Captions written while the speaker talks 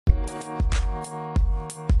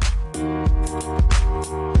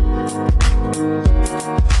Well,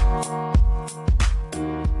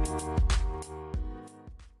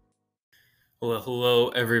 hello,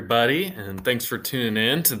 everybody, and thanks for tuning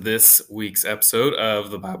in to this week's episode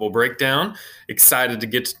of the Bible Breakdown. Excited to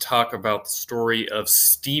get to talk about the story of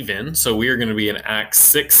Stephen. So we are going to be in Acts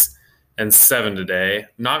 6 and 7 today.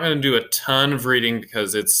 Not going to do a ton of reading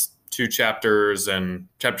because it's 2 chapters, and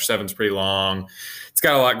chapter 7 is pretty long. It's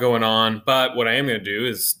got a lot going on, but what I am going to do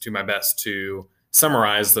is do my best to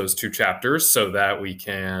summarize those 2 chapters so that we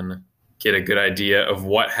can get a good idea of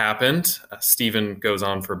what happened. Stephen goes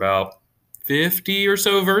on for about 50 or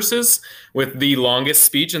so verses with the longest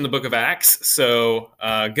speech in the book of Acts. So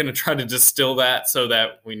going to try to distill that so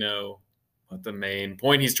that we know what the main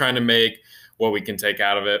point he's trying to make, what we can take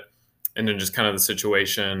out of it, and then just kind of the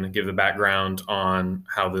situation, give the background on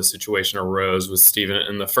how the situation arose with Stephen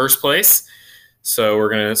in the first place. So we're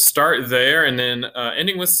going to start there and then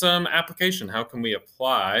ending with some application. How can we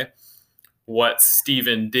apply what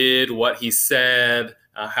Stephen did, what he said?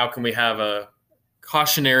 How can we have a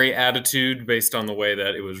cautionary attitude based on the way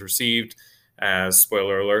that it was received? As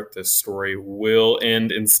spoiler alert, this story will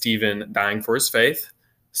end in Stephen dying for his faith,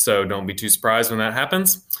 so don't be too surprised when that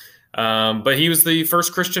happens. But he was the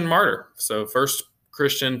first Christian martyr, so first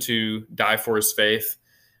Christian to die for his faith,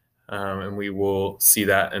 and we will see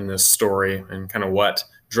that in this story and kind of what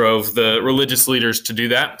drove the religious leaders to do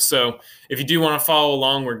that. So if you do want to follow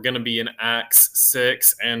along, we're going to be in Acts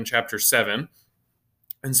 6 and chapter 7.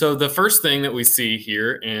 And so the first thing that we see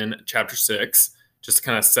here in chapter 6, just to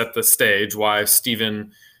kind of set the stage, why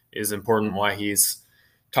Stephen is important, why he's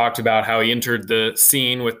talked about how he entered the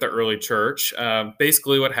scene with the early church.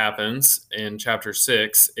 Basically what happens in chapter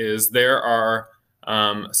 6 is there are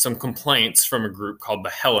some complaints from a group called the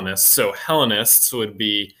Hellenists. So Hellenists would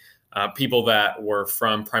be people that were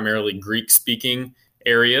from primarily Greek-speaking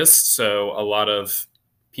areas. So a lot of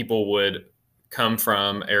people would come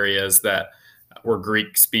from areas that were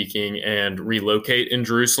Greek-speaking and relocate in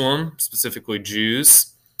Jerusalem. Specifically,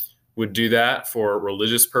 Jews would do that for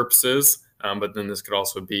religious purposes, but then this could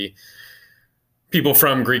also be people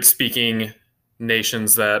from Greek-speaking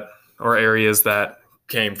nations that or areas that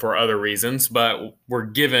came for other reasons. But we're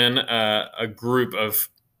given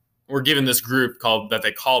this group called that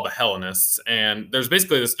they call the Hellenists, and there's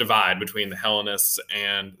basically this divide between the Hellenists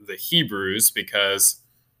and the Hebrews because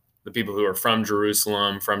the people who are from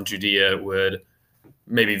Jerusalem, from Judea, would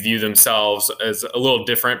maybe view themselves as a little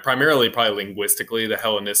different, primarily probably linguistically. The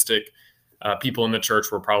Hellenistic people in the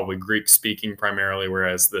church were probably Greek-speaking primarily,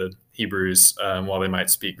 whereas the Hebrews, while they might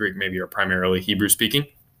speak Greek, maybe are primarily Hebrew-speaking.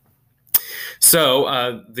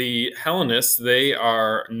 So the Hellenists, they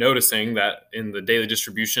are noticing that in the daily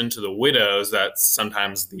distribution to the widows, that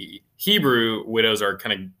sometimes the Hebrew widows are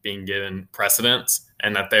kind of being given precedence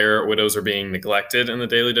and that their widows are being neglected in the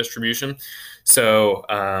daily distribution. So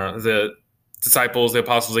the disciples, the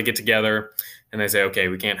apostles, they get together and they say, okay,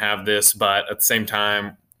 we can't have this, but at the same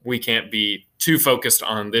time, we can't be too focused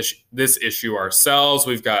on this issue ourselves.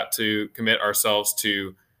 We've got to commit ourselves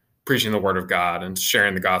to preaching the word of God and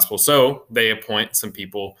sharing the gospel. So they appoint some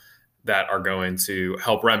people that are going to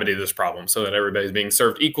help remedy this problem so that everybody's being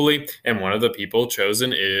served equally. And one of the people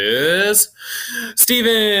chosen is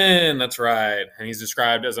Stephen. That's right. And he's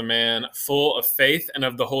described as a man full of faith and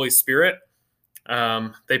of the Holy Spirit.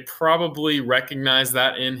 They probably recognized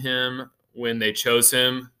that in him when they chose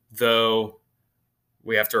him, though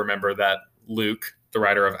we have to remember that Luke, the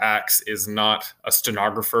writer of Acts, is not a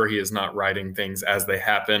stenographer. He is not writing things as they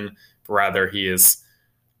happen. Rather, he is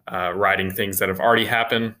writing things that have already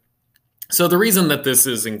happened. So the reason that this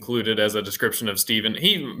is included as a description of Stephen,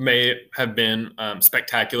 he may have been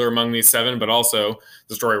spectacular among these 7, but also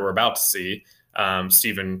the story we're about to see,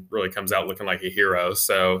 Stephen really comes out looking like a hero.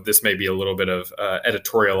 So this may be a little bit of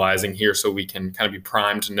editorializing here so we can kind of be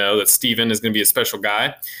primed to know that Stephen is going to be a special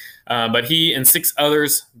guy. But he and 6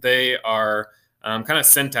 others, they are kind of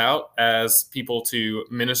sent out as people to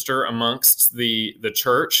minister amongst the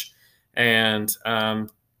church. And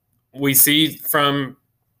we see from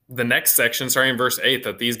the next section, starting in verse 8,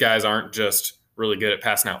 that these guys aren't just really good at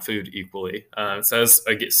passing out food equally. It says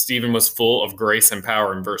Stephen was full of grace and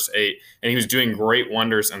power in verse 8, and he was doing great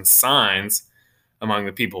wonders and signs among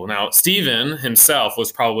the people. Now, Stephen himself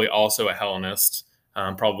was probably also a Hellenist,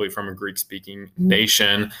 probably from a Greek-speaking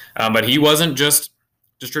nation, but he wasn't just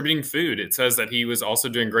distributing food. It says that he was also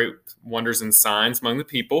doing great wonders and signs among the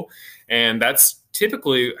people, and that's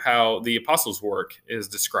typically how the apostles' work is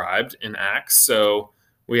described in Acts. So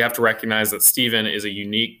we have to recognize that Stephen is a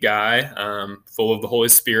unique guy, full of the Holy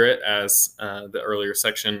Spirit, as the earlier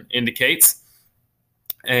section indicates.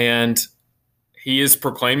 And he is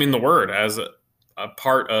proclaiming the word as a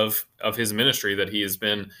part of his ministry that he has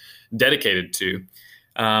been dedicated to.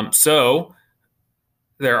 So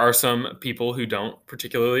there are some people who don't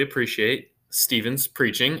particularly appreciate Stephen's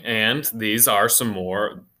preaching, and these are some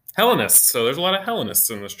more Hellenists. So there's a lot of Hellenists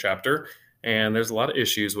in this chapter, and there's a lot of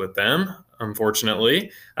issues with them,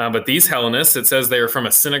 unfortunately. But these Hellenists, it says they are from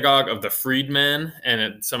a synagogue of the freedmen,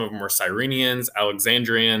 and some of them were Cyrenians,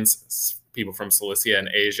 Alexandrians, people from Cilicia and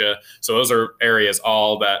Asia. So those are areas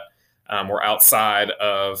all that were outside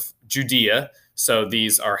of Judea. So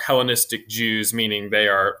these are Hellenistic Jews, meaning they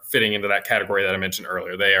are fitting into that category that I mentioned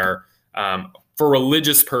earlier. They are, for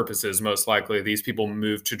religious purposes, most likely, these people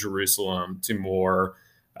moved to Jerusalem to more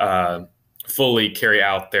fully carry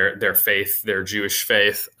out their faith, their Jewish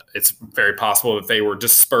faith. It's very possible that they were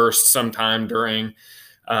dispersed sometime during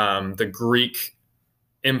the Greek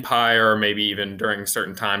Empire, or maybe even during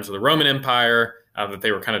certain times of the Roman Empire, that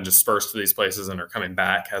they were kind of dispersed to these places and are coming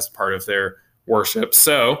back as part of their worship.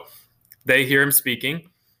 So they hear him speaking,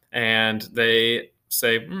 and they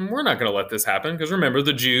say, we're not going to let this happen, because remember,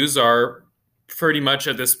 the Jews are pretty much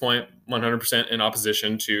at this point 100% in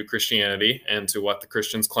opposition to Christianity and to what the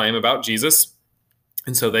Christians claim about Jesus.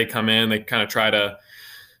 And so they come in, they kind of try to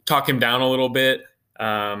talk him down a little bit.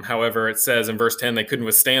 However, it says in verse 10, they couldn't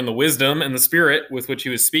withstand the wisdom and the spirit with which he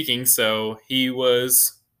was speaking. So he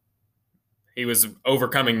was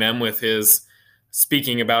overcoming them with his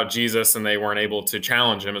speaking about Jesus, and they weren't able to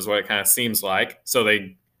challenge him, is what it kind of seems like. So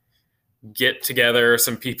they get together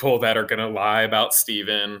some people that are going to lie about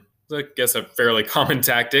Stephen. I guess a fairly common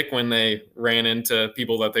tactic when they ran into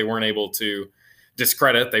people that they weren't able to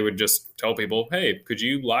discredit. They would just tell people, hey, could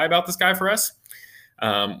you lie about this guy for us?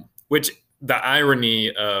 Which the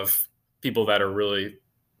irony of people that are really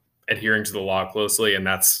adhering to the law closely, and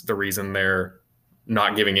that's the reason they're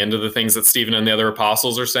not giving in to the things that Stephen and the other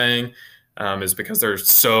apostles are saying, is because they're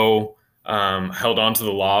so held on to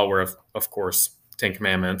the law, where, of course, 10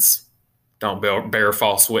 Commandments, don't bear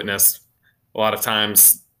false witness. A lot of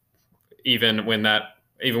times, even when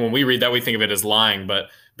we read that, we think of it as lying, but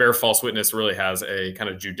bear false witness really has a kind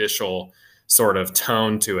of judicial sort of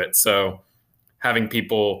tone to it. So having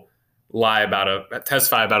people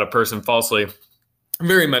testify about a person falsely,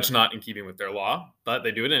 very much not in keeping with their law, but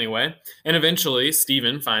they do it anyway. And eventually,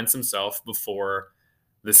 Stephen finds himself before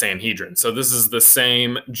the Sanhedrin. So this is the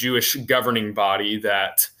same Jewish governing body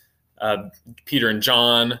that Peter and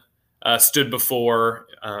John stood before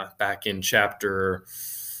back in chapter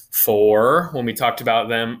 4, when we talked about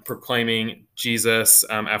them proclaiming Jesus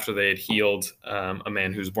after they had healed a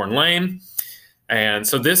man who's born lame. And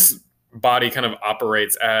so this body kind of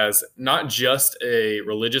operates as not just a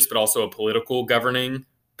religious, but also a political governing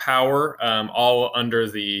power, all under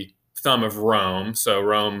the thumb of Rome. So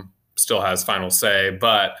Rome still has final say,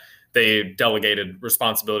 but they delegated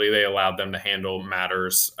responsibility. They allowed them to handle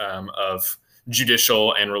matters of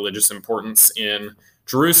judicial and religious importance in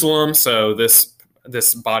Jerusalem. So this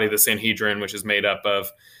body, the Sanhedrin, which is made up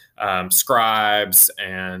of scribes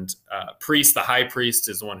and priests, the high priest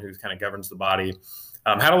is the one who kind of governs the body,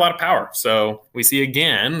 had a lot of power. So we see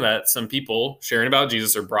again that some people sharing about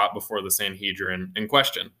Jesus are brought before the Sanhedrin in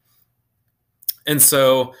question. And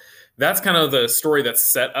so that's kind of the story that's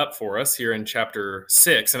set up for us here in chapter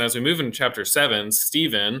 6. And as we move into chapter 7,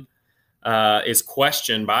 Stephen is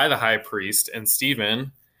questioned by the high priest, and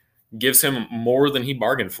Stephen gives him more than he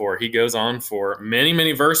bargained for. He goes on for many,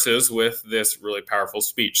 many verses with this really powerful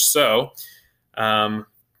speech. So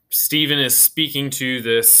Stephen is speaking to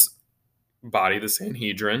this body, the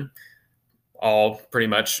Sanhedrin, all pretty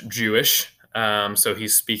much Jewish. So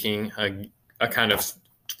he's speaking a kind of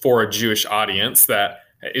for a Jewish audience that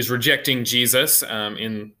is rejecting Jesus,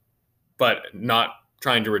 but not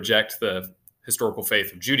trying to reject the historical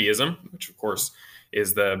faith of Judaism, which of course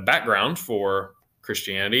is the background for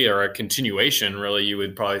Christianity, or a continuation, really, you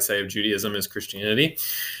would probably say, of Judaism is Christianity.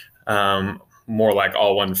 More like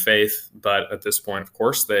all one faith, but at this point, of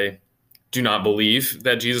course, they do not believe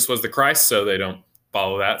that Jesus was the Christ, so they don't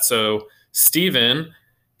follow that. So Stephen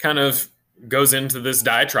kind of goes into this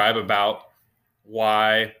diatribe about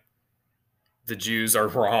why the Jews are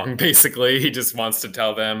wrong, basically. He just wants to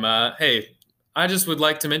tell them, hey, I just would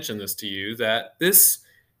like to mention this to you, that this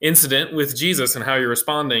incident with Jesus and how you're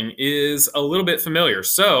responding is a little bit familiar.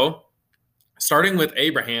 So starting with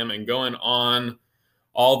Abraham and going on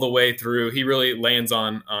all the way through, he really lands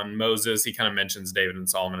on Moses. He kind of mentions David and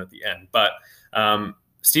Solomon at the end. But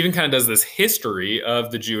Stephen kind of does this history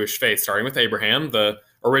of the Jewish faith, starting with Abraham, the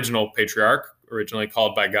original patriarch, originally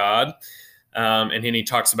called by God. And then he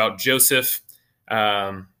talks about Joseph.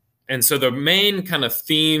 And so the main kind of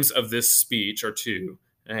themes of this speech are two,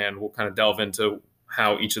 and we'll kind of delve into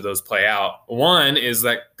how each of those play out. One is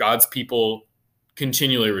that God's people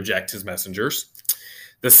continually reject his messengers.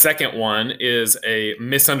 The second one is a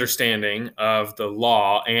misunderstanding of the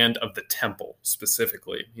law and of the temple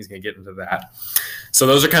specifically. He's going to get into that. So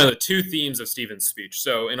those are kind of the two themes of Stephen's speech.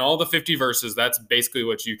 So in all the 50 verses, that's basically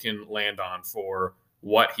what you can land on for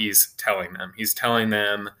what he's telling them. He's telling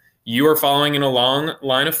them, you are following in a long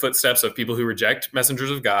line of footsteps of people who reject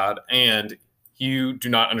messengers of God, and you do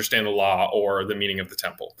not understand the law or the meaning of the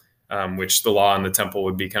temple, which the law and the temple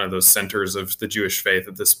would be kind of those centers of the Jewish faith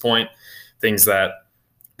at this point, things that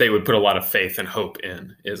they would put a lot of faith and hope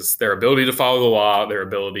in, is their ability to follow the law, their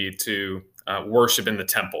ability to worship in the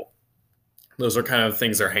temple. Those are kind of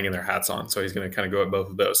things they're hanging their hats on. So he's going to kind of go at both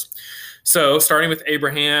of those. So starting with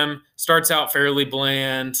Abraham, starts out fairly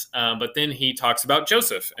bland, but then he talks about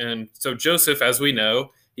Joseph. And so Joseph, as we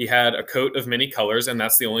know, he had a coat of many colors, and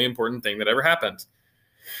that's the only important thing that ever happened.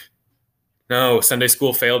 No, Sunday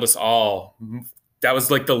school failed us all. That was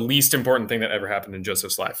like the least important thing that ever happened in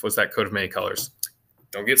Joseph's life, was that coat of many colors.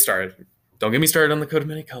 Don't get started. Don't get me started on the coat of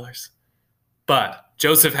many colors. But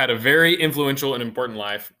Joseph had a very influential and important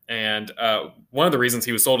life. And one of the reasons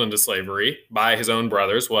he was sold into slavery by his own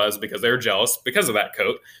brothers was because they were jealous because of that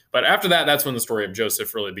coat. But after that, that's when the story of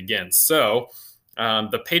Joseph really begins. So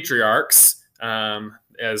the patriarchs,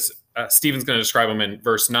 as Stephen's going to describe them in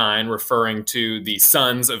verse 9, referring to the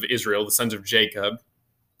sons of Israel, the sons of Jacob,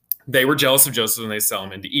 they were jealous of Joseph and they sell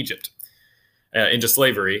him into Egypt. Into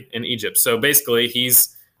slavery in Egypt. So basically,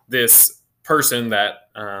 he's this person that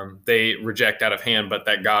they reject out of hand, but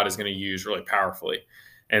that God is going to use really powerfully.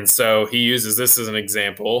 And so he uses this as an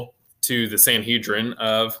example to the Sanhedrin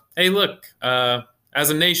of, hey, look, as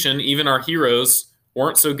a nation, even our heroes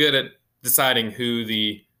weren't so good at deciding who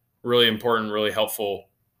the really important, really helpful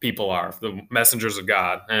people are, the messengers of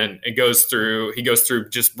God. And he goes through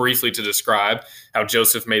just briefly to describe how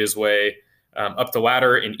Joseph made his way up the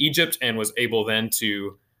ladder in Egypt and was able then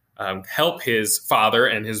to help his father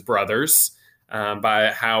and his brothers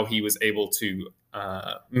by how he was able to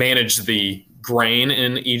manage the grain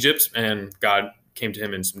in Egypt. And God came to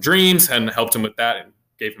him in some dreams and helped him with that and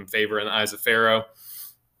gave him favor in the eyes of Pharaoh.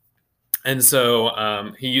 And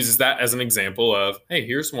so he uses that as an example of, hey,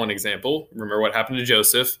 here's one example. Remember what happened to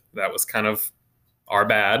Joseph? That was kind of our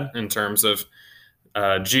bad in terms of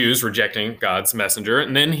Jews rejecting God's messenger.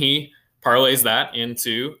 And then he parlays that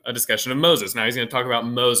into a discussion of Moses. Now he's going to talk about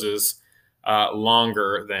Moses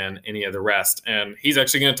longer than any of the rest. And he's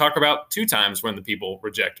actually going to talk about 2 times when the people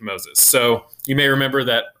reject Moses. So you may remember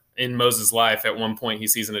that in Moses' life, at one point, he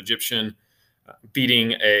sees an Egyptian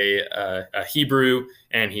beating a Hebrew,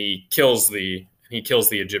 and he kills the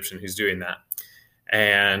Egyptian who's doing that.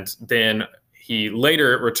 And then he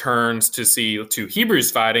later returns to see 2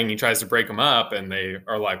 Hebrews fighting. He tries to break them up, and they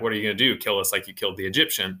are like, what are you going to do? Kill us like you killed the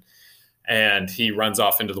Egyptian. And he runs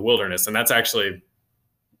off into the wilderness. And that's actually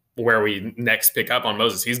where we next pick up on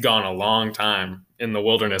Moses. He's gone a long time in the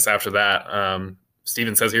wilderness after that.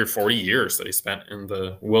 Stephen says here 40 years that he spent in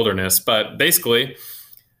the wilderness. But basically,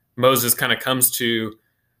 Moses kind of comes to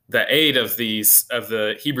the aid of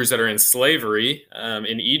the Hebrews that are in slavery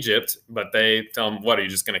in Egypt, but they tell him, what, are you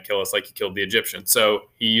just going to kill us like you killed the Egyptian? So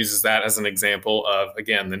he uses that as an example of,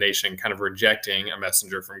 again, the nation kind of rejecting a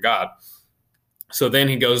messenger from God. So then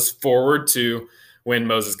he goes forward to when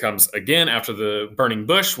Moses comes again after the burning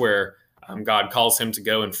bush, where God calls him to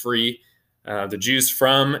go and free the Jews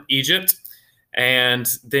from Egypt. And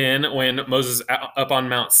then when Moses up on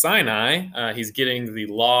Mount Sinai, he's getting the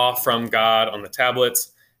law from God on the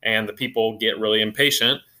tablets, and the people get really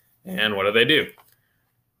impatient. And what do?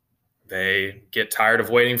 They get tired of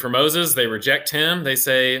waiting for Moses. They reject him. They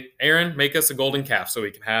say, Aaron, make us a golden calf so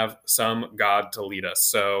we can have some God to lead us.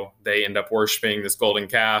 So they end up worshiping this golden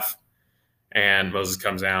calf, and Moses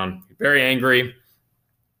comes down very angry.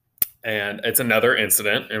 And it's another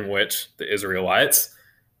incident in which the Israelites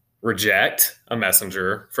reject a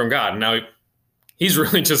messenger from God. Now, he's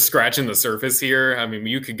really just scratching the surface here. I mean,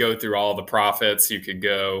 you could go through all the prophets. You could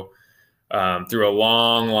go through a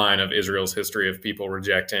long line of Israel's history of people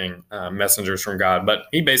rejecting messengers from God. But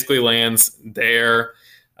he basically lands there.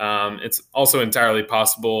 It's also entirely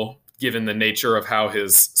possible, given the nature of how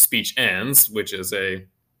his speech ends, which is a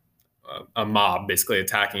mob basically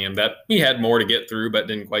attacking him, that he had more to get through but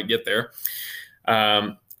didn't quite get there.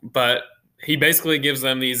 But he basically gives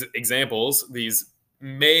them these examples, these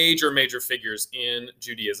major figures in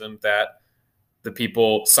Judaism that the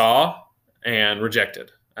people saw and rejected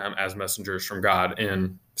as messengers from God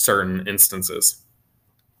in certain instances.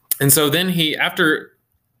 And so then after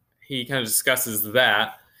he kind of discusses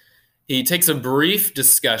that, he takes a brief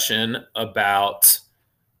discussion about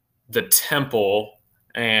the temple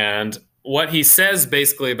And what he says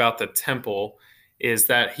basically about the temple is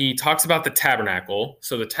that he talks about the tabernacle.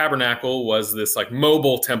 So the tabernacle was this like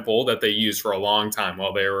mobile temple that they used for a long time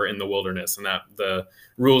while they were in the wilderness, and that the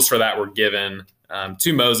rules for that were given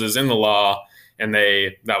to Moses in the law, and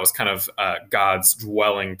that was kind of God's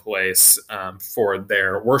dwelling place for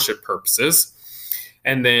their worship purposes.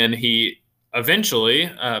 And then he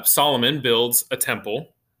eventually, Solomon builds a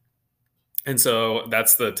temple, and so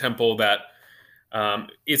that's the temple that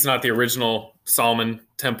it's not the original Solomon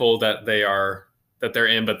temple that they're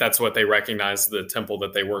in, but that's what they recognize the temple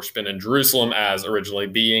that they worship in Jerusalem as originally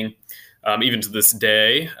being. Even to this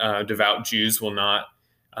day, devout Jews will not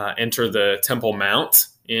enter the Temple Mount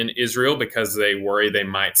in Israel because they worry they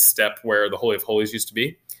might step where the Holy of Holies used to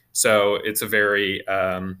be. So it's a very,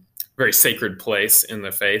 very sacred place in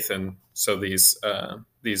the faith, and so these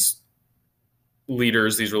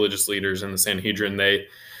leaders, these religious leaders in the Sanhedrin, they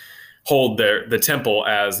hold the temple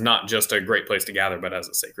as not just a great place to gather, but as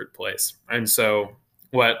a sacred place. And so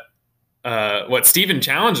what Stephen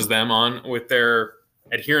challenges them on with their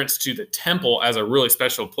adherence to the temple as a really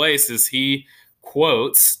special place is he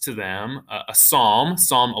quotes to them a psalm,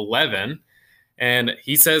 Psalm 11, and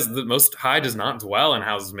he says the Most High does not dwell in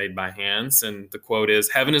houses made by hands. And the quote is,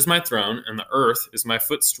 "Heaven is my throne and the earth is my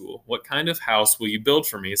footstool. What kind of house will you build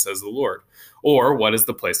for me, says the Lord? Or what is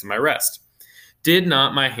the place of my rest? Did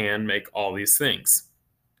not my hand make all these things?"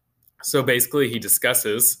 So basically, he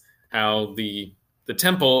discusses how the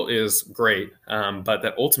temple is great, but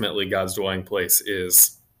that ultimately God's dwelling place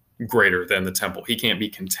is greater than the temple. He can't be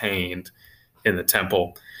contained in the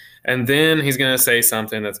temple. And then he's going to say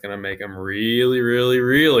something that's going to make him really, really,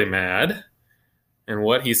 really mad. And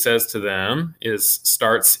what he says to them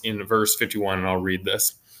starts in verse 51, and I'll read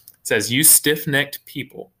this. It says, "You stiff-necked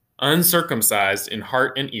people, uncircumcised in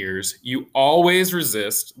heart and ears, you always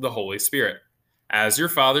resist the Holy Spirit. As your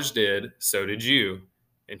fathers did, so did you."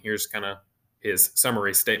 And here's kind of his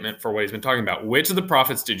summary statement for what he's been talking about. "Which of the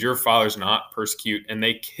prophets did your fathers not persecute? And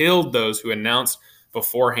they killed those who announced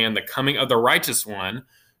beforehand the coming of the righteous one,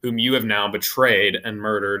 whom you have now betrayed and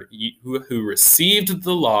murdered, who received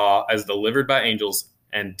the law as delivered by angels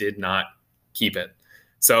and did not keep it."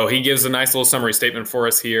 So he gives a nice little summary statement for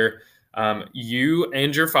us here. You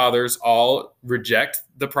and your fathers all reject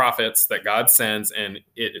the prophets that God sends, and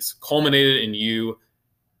it is culminated in you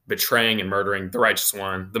betraying and murdering the righteous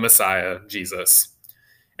one, the Messiah, Jesus.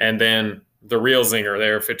 And then the real zinger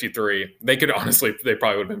there, 53, they probably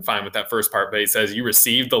would have been fine with that first part, but he says, "You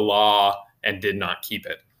received the law and did not keep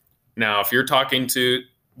it." Now, if you're talking to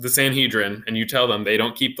the Sanhedrin and you tell them they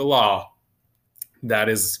don't keep the law, that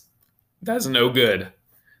is no good.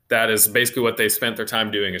 That is basically what they spent their time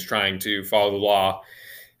doing, is trying to follow the law.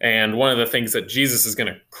 And one of the things that Jesus is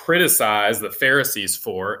going to criticize the Pharisees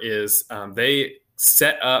for is they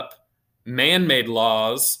set up man-made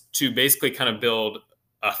laws to basically kind of build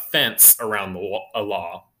a fence around a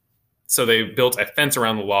law. So they built a fence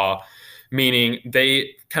around the law, meaning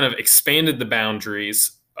they kind of expanded the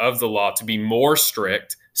boundaries of the law to be more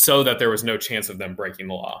strict so that there was no chance of them breaking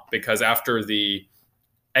the law. Because after the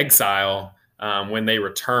exile, when they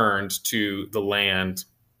returned to the land,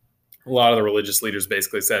 a lot of the religious leaders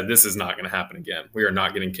basically said, this is not going to happen again. We are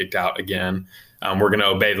not getting kicked out again. We're going to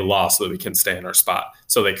obey the law so that we can stay in our spot.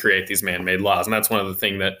 So they create these man-made laws. And that's one of the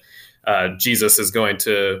things that Jesus is going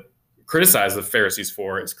to criticize the Pharisees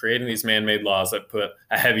for, is creating these man-made laws that put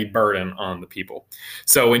a heavy burden on the people.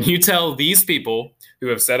 So when you tell these people who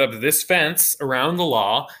have set up this fence around the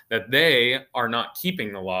law that they are not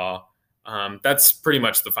keeping the law, that's pretty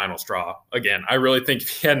much the final straw. Again, I really think if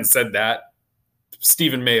he hadn't said that,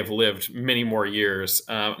 Stephen may have lived many more years.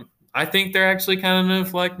 I think they're actually kind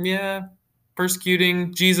of like, yeah,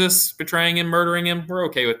 persecuting Jesus, betraying him, murdering him. We're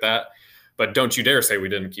okay with that. But don't you dare say we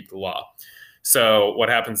didn't keep the law. So what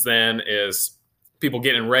happens then is people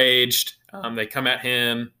get enraged. They come at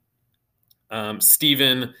him.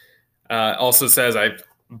 Stephen also says,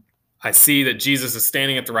 I see that Jesus is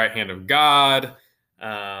standing at the right hand of God.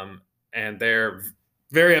 And they're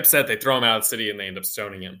very upset. They throw him out of the city and they end up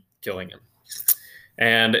stoning him, killing him.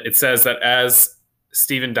 And it says that as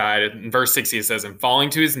Stephen died, in verse 60, it says, and falling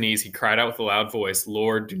to his knees, he cried out with a loud voice,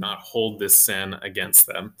 "Lord, do not hold this sin against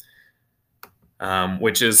them."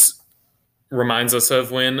 Which reminds us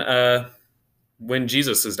of when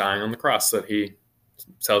Jesus is dying on the cross, that he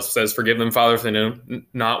says, "Forgive them, Father, if they know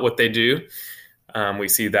not what they do." We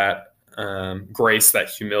see that grace, that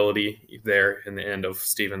humility there in the end of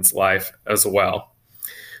Stephen's life as well.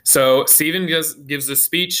 So Stephen gives this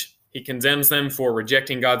speech. He condemns them for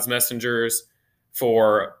rejecting God's messengers,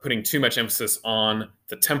 for putting too much emphasis on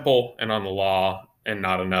the temple and on the law, and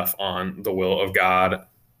not enough on the will of God.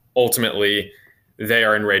 Ultimately, they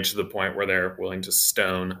are enraged to the point where they're willing to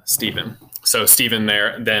stone Stephen. So Stephen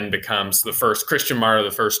there then becomes the first Christian martyr,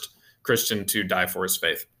 the first Christian to die for his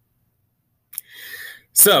faith.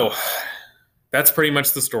 So that's pretty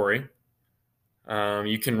much the story.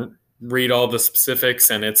 You can read all the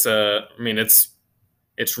specifics, and it's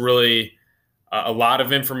really a lot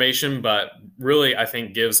of information, but really I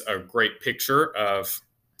think gives a great picture of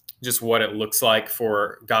just what it looks like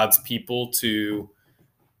for God's people to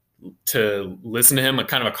listen to him, a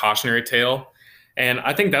kind of a cautionary tale. And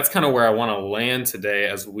I think that's kind of where I want to land today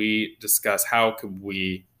as we discuss how could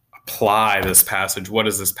we apply this passage. What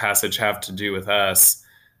does this passage have to do with us?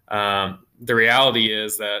 The reality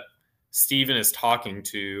is that Stephen is talking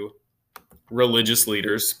to religious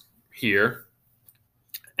leaders here,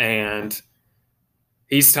 and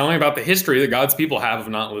he's telling about the history that God's people have of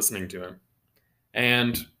not listening to him.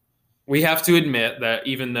 And we have to admit that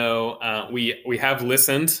even though we have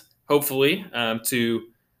listened, hopefully, to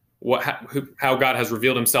how God has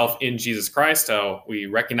revealed himself in Jesus Christ, how we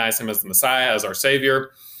recognize him as the Messiah, as our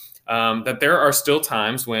Savior, that there are still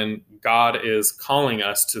times when God is calling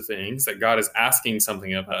us to things, that God is asking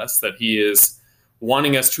something of us, that he is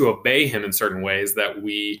wanting us to obey him in certain ways, that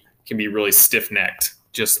we can be really stiff-necked,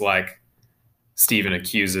 just like Stephen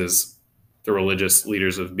accuses the religious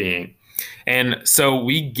leaders of being. And so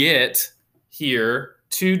we get here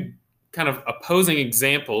two kind of opposing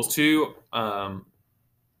examples, two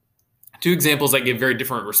examples that give very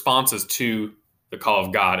different responses to the call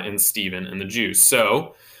of God in Stephen and the Jews.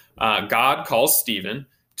 So God calls Stephen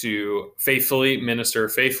to faithfully minister,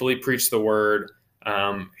 faithfully preach the word.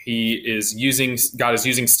 God is using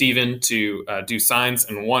Stephen to do signs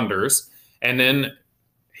and wonders, and then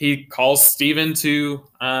he calls Stephen to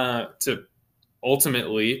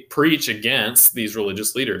ultimately preach against these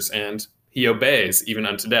religious leaders, and he obeys even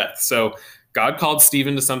unto death. So God called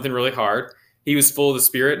Stephen to something really hard. He was full of the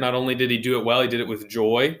Spirit. Not only did he do it well, he did it with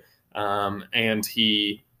joy, and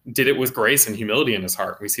he did it with grace and humility in his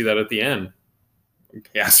heart. We see that at the end.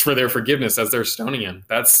 He asked for their forgiveness as they're stoning him.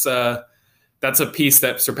 That's a peace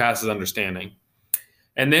that surpasses understanding.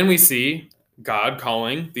 And then we see God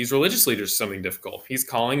calling these religious leaders to something difficult. He's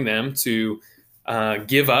calling them to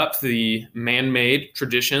give up the man-made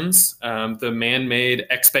traditions, the man-made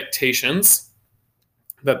expectations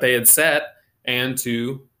that they had set, and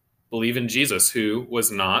to believe in Jesus, who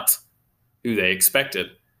was not who they expected.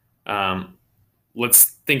 Let's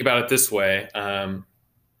think about it this way.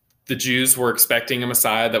 The Jews were expecting a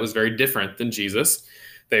Messiah that was very different than Jesus.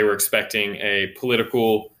 They were expecting a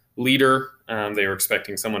political leader. They were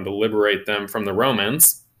expecting someone to liberate them from the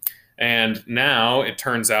Romans. And now it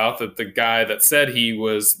turns out that the guy that said he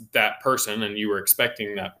was that person, and you were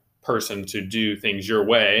expecting that person to do things your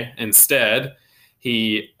way, instead,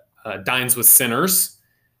 he dines with sinners.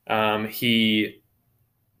 He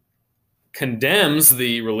condemns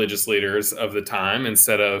the religious leaders of the time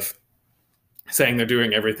instead of saying they're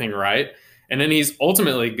doing everything right. And then he's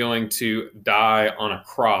ultimately going to die on a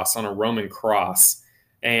cross, on a Roman cross.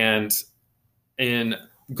 And in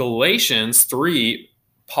Galatians 3,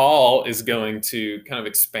 Paul is going to kind of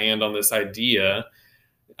expand on this idea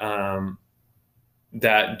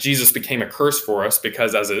that Jesus became a curse for us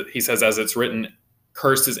because, he says, as it's written,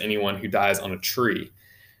 cursed is anyone who dies on a tree.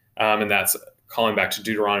 And that's calling back to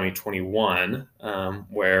Deuteronomy 21,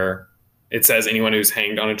 where it says anyone who's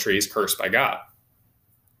hanged on a tree is cursed by God.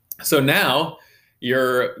 So now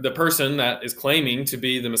the person that is claiming to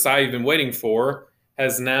be the Messiah you've been waiting for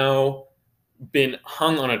has now been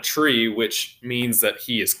hung on a tree, which means that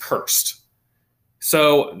he is cursed.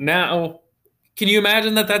 So now, can you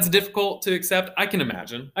imagine that that's difficult to accept? I can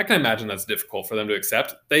imagine that's difficult for them to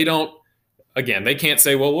accept. They can't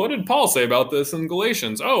say, well, what did Paul say about this in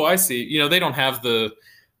Galatians? Oh, I see. They don't have the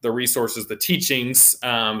resources, the teachings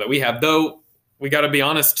that we have, though we got to be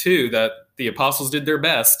honest too, that the apostles did their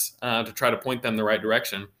best to try to point them the right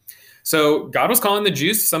direction. So God was calling the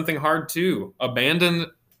Jews to something hard too. Abandon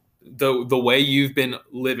the way you've been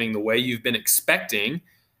living, the way you've been expecting,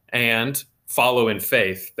 and follow in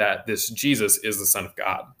faith that this Jesus is the Son of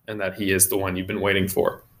God and that he is the one you've been waiting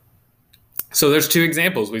for. So there's two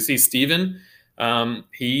examples. We see Stephen,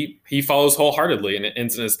 he follows wholeheartedly, and it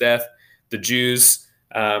ends in his death. The Jews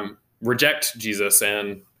reject Jesus,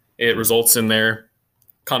 and it results in their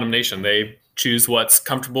condemnation. They choose what's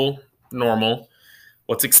comfortable, normal,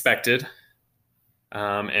 what's expected,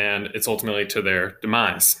 and it's ultimately to their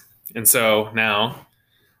demise. And so now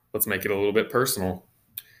let's make it a little bit personal.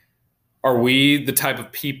 Are we the type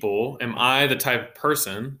of people, am I the type of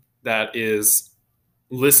person that is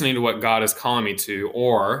listening to what God is calling me to,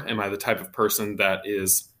 or am I the type of person that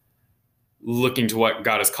is looking to what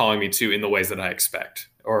God is calling me to in the ways that I expect?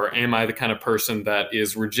 Or am I the kind of person that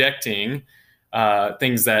is rejecting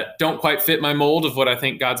things that don't quite fit my mold of what I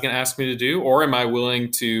think God's going to ask me to do? Or am I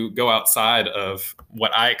willing to go outside of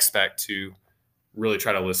what I expect to really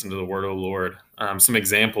try to listen to the word of the Lord? Some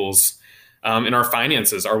examples in our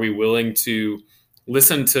finances. Are we willing to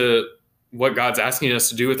listen to what God's asking us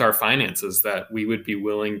to do with our finances, that we would be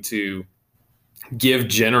willing to give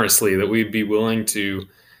generously, that we'd be willing to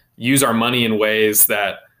use our money in ways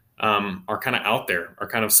that are kind of out there, are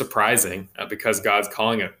kind of surprising because God's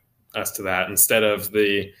calling us to that, instead of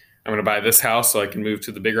I'm going to buy this house so I can move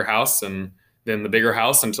to the bigger house, and then the bigger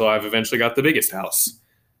house until I've eventually got the biggest house.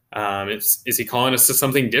 Is he calling us to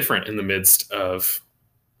something different in the midst of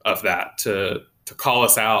that, to call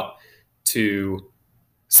us out, to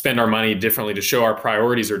spend our money differently, to show our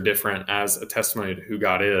priorities are different as a testimony to who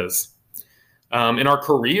God is? In our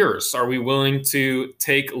careers, are we willing to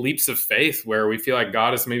take leaps of faith where we feel like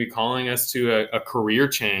God is maybe calling us to a career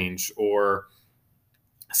change, or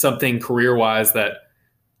something career-wise that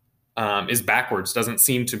is backwards, doesn't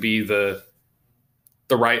seem to be the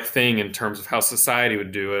right thing in terms of how society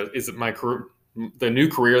would do it? Is it the new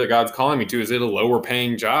career that God's calling me to? Is it a lower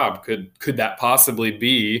paying job? Could that possibly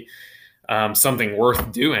be something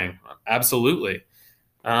worth doing? Absolutely.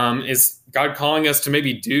 Is God calling us to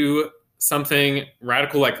maybe do something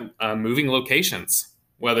radical, like moving locations,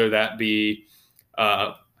 whether that be,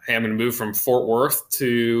 hey, I'm going to move from Fort Worth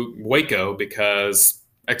to Waco because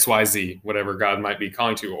XYZ, whatever God might be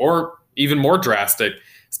calling to? Or even more drastic,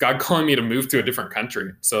 is God calling me to move to a different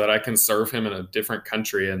country so that I can serve him in a different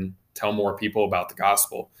country and tell more people about the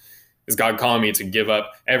gospel? Is God calling me to give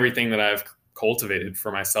up everything that I've cultivated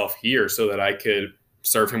for myself here so that I could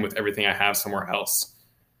serve him with everything I have somewhere else?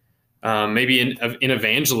 Maybe in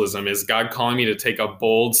evangelism, is God calling me to take a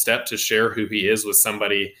bold step to share who he is with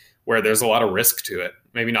somebody where there's a lot of risk to it?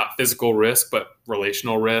 Maybe not physical risk, but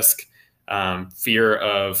relational risk, fear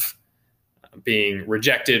of being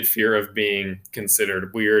rejected, fear of being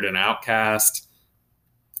considered weird and outcast.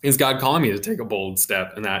 Is God calling me to take a bold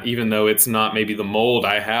step in that, even though it's not maybe the mold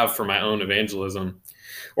I have for my own evangelism?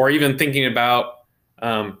 Or even thinking about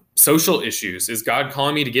social issues. Is God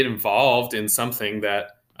calling me to get involved in something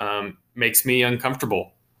that makes me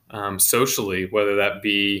uncomfortable socially, whether that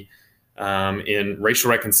be in racial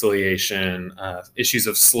reconciliation, issues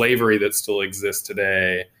of slavery that still exist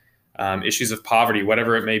today, issues of poverty,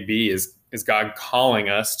 whatever it may be? Is God calling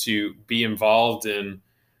us to be involved in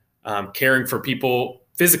caring for people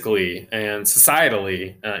physically and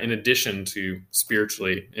societally, in addition to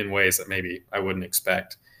spiritually, in ways that maybe I wouldn't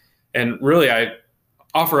expect? And really, I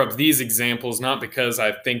offer up these examples not because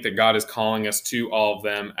I think that God is calling us to all of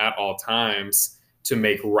them at all times to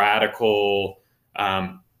make radical,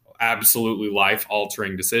 absolutely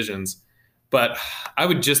life-altering decisions, but I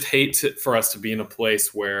would just hate for us to be in a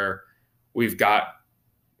place where we've got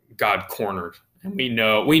God cornered and we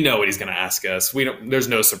know what he's going to ask us. There's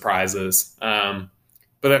no surprises.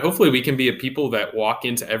 But that hopefully we can be a people that walk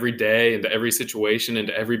into every day, into every situation,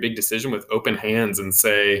 into every big decision with open hands and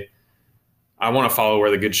say, I want to follow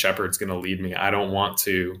where the good shepherd's going to lead me. I don't want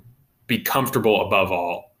to be comfortable above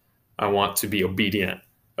all. I want to be obedient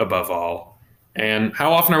above all. And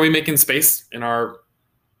how often are we making space in our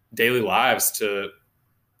daily lives to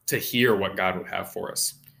hear what God would have for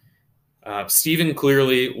us? Stephen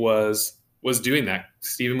clearly was doing that.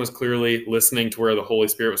 Stephen was clearly listening to where the Holy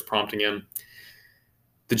Spirit was prompting him.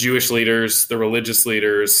 The Jewish leaders, the religious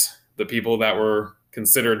leaders, the people that were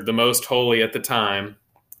considered the most holy at the time,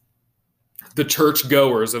 the church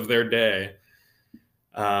goers of their day,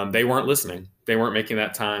 they weren't listening. They weren't making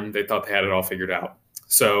that time. They thought they had it all figured out.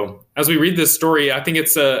 So as we read this story, I think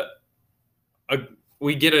it's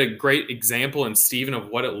we get a great example in Stephen of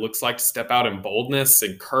what it looks like to step out in boldness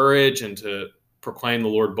and courage and to proclaim the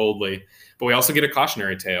Lord boldly. But we also get a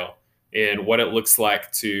cautionary tale in what it looks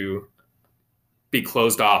like to be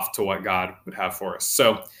closed off to what God would have for us.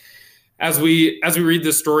 So as we read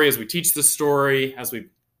this story, as we teach this story, as we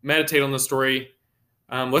meditate on the story,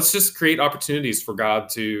 let's just create opportunities for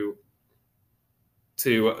God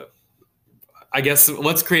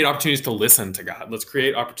let's create opportunities to listen to God. Let's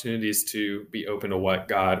create opportunities to be open to what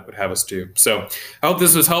God would have us do. So I hope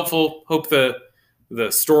this was helpful. Hope the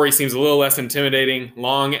story seems a little less intimidating,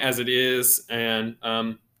 long as it is, and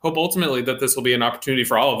hope ultimately that this will be an opportunity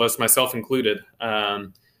for all of us, myself included,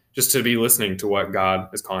 just to be listening to what God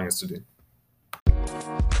is calling us to do.